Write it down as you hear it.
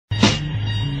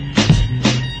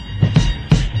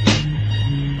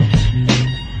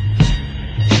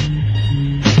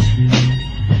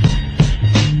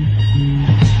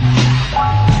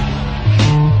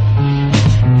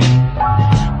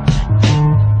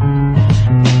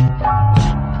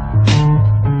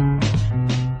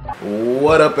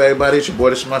What up, everybody? It's your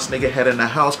boy, TheSmartSneakerhead, in the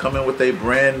house, coming with a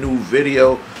brand new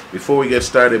video. Before we get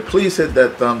started, please hit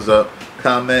that thumbs up,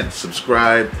 comment,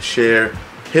 subscribe, share,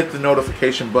 hit the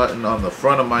notification button on the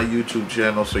front of my YouTube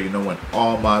channel so you know when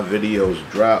all my videos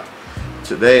drop.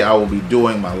 Today I will be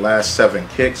doing my last 7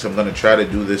 kicks. I'm going to try to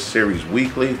do this series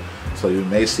weekly, so you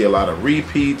may see a lot of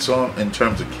repeats in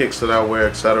terms of kicks that I wear,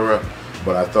 etc.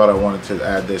 But I thought I wanted to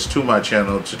add this to my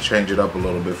channel to change it up a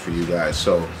little bit for you guys.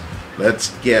 So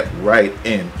let's get right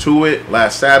into it.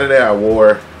 Last Saturday I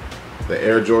wore the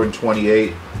Air Jordan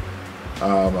 28.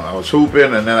 I was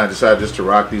hooping, and then I decided just to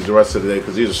rock these the rest of the day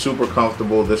because these are super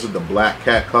comfortable. This is the Black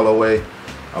Cat colorway.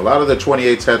 A lot of the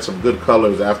 28s had some good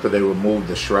colors after they removed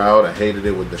the shroud. I hated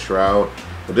it with the shroud.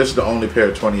 But this is the only pair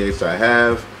of 28s I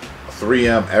have.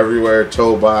 3M everywhere,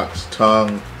 toe box,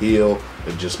 tongue, heel.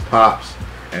 It just pops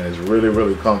and it's really,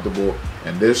 really comfortable.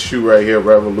 And this shoe right here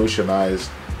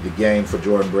revolutionized the game for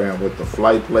Jordan Brand with the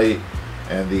flight plate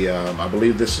and the I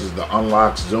believe this is the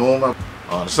unlock zoom.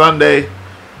 On Sunday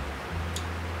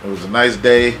it was a nice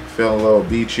day, feeling a little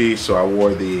beachy, so I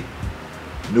wore the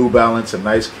New Balance and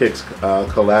nicekicks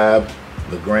collab,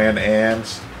 the Grand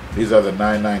Ams. These are the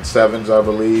 997s, I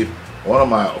believe. One of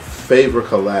my favorite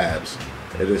collabs.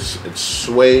 It's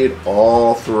suede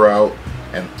all throughout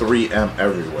and 3M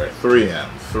everywhere. 3M,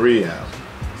 3M,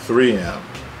 3M.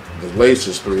 The lace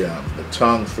is 3M, the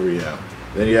tongue 3M.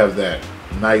 Then you have that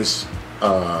nice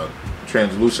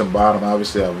translucent bottom.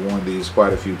 Obviously I've worn these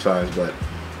quite a few times, but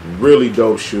really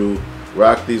dope shoe.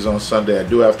 Rock these on Sunday. I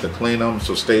do have to clean them,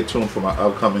 so stay tuned for my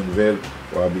upcoming vid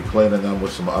where I'll be cleaning them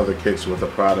with some other kicks with a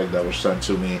product that was sent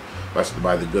to me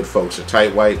by the good folks at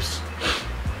Tight Wipes.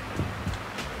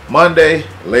 Monday,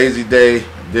 lazy day,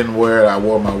 didn't wear it. I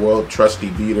wore my world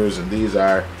trusty beaters, and these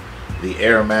are the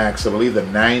Air Max, I believe the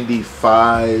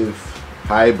 95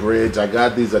 hybrids. I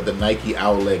got these at the Nike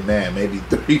outlet, man, maybe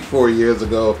 3-4 years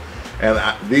ago, and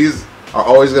these are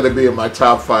always going to be in my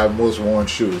top 5 most worn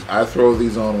shoes. I throw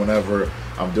these on whenever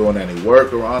I'm doing any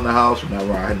work around the house,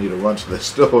 whenever I need to run to the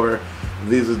store.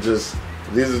 These are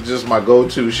just my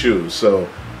go-to shoes. So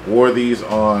wore these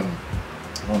on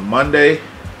Monday.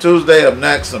 Tuesday up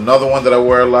next, another one that I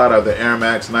wear a lot are the Air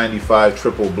Max 95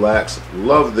 Triple Blacks.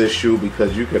 Love this shoe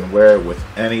because you can wear it with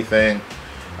anything.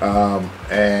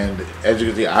 And as you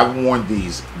can see, I've worn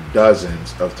these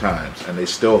dozens of times and they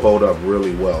still hold up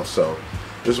really well. So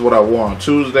this is what I wore on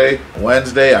Tuesday.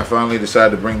 Wednesday, I finally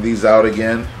decided to bring these out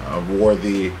again. I wore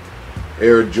the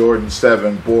Air Jordan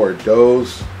 7 Bordeaux.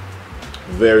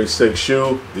 Very sick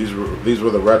shoe. These were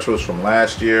the retros from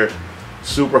last year.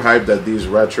 Super hyped that these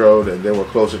retroed, and they were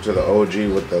closer to the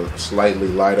OG with the slightly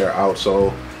lighter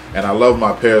outsole. And I love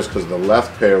my pairs because the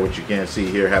left pair, which you can't see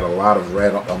here, had a lot of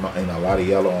red and a lot of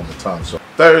yellow on the tongue. So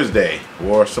Thursday,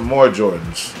 wore some more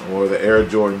Jordans. Wore the Air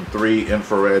Jordan 3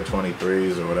 Infrared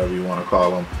 23s, or whatever you want to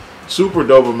call them. Super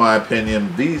dope in my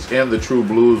opinion. These and the True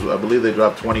Blues, I believe they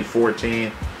dropped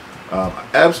 2014. I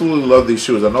absolutely love these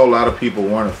shoes. I know a lot of people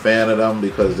weren't a fan of them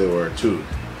because they were too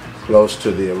close to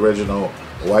the original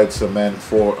white cement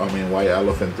white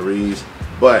elephant 3s,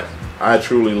 but I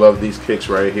truly love these kicks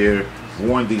right here.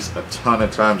 Worn these a ton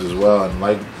of times as well, and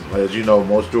like as you know,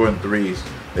 most Jordan 3s,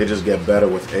 they just get better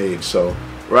with age. So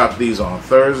rock these on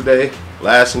Thursday.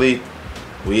 Lastly,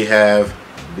 we have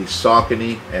the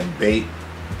Saucony and Bait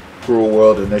Cruel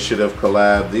World Initiative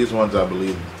collab. These ones I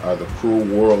believe are the Cruel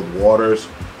World Waters.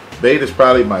 Bait is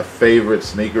probably my favorite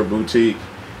sneaker boutique,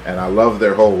 and I love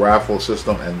their whole raffle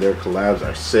system, and their collabs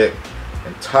are sick.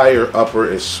 Entire upper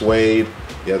is suede.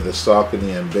 You have the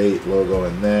Saucony and Bait logo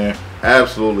in there.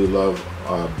 Absolutely love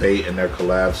Bait and their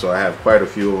collabs, so I have quite a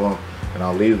few of them, and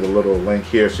I'll leave the little link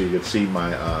here so you can see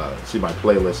my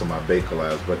playlist of my Bait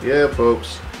collabs. But yeah,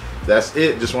 folks, that's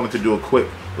it. Just wanted to do a quick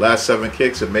last 7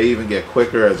 kicks. It may even get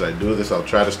quicker as I do this. I'll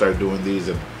try to start doing these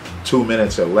in 2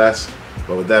 minutes or less.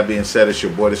 But with that being said, it's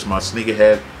your boy,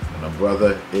 TheSmartSneakerhead, and my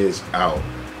brother is out.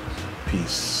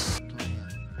 Peace.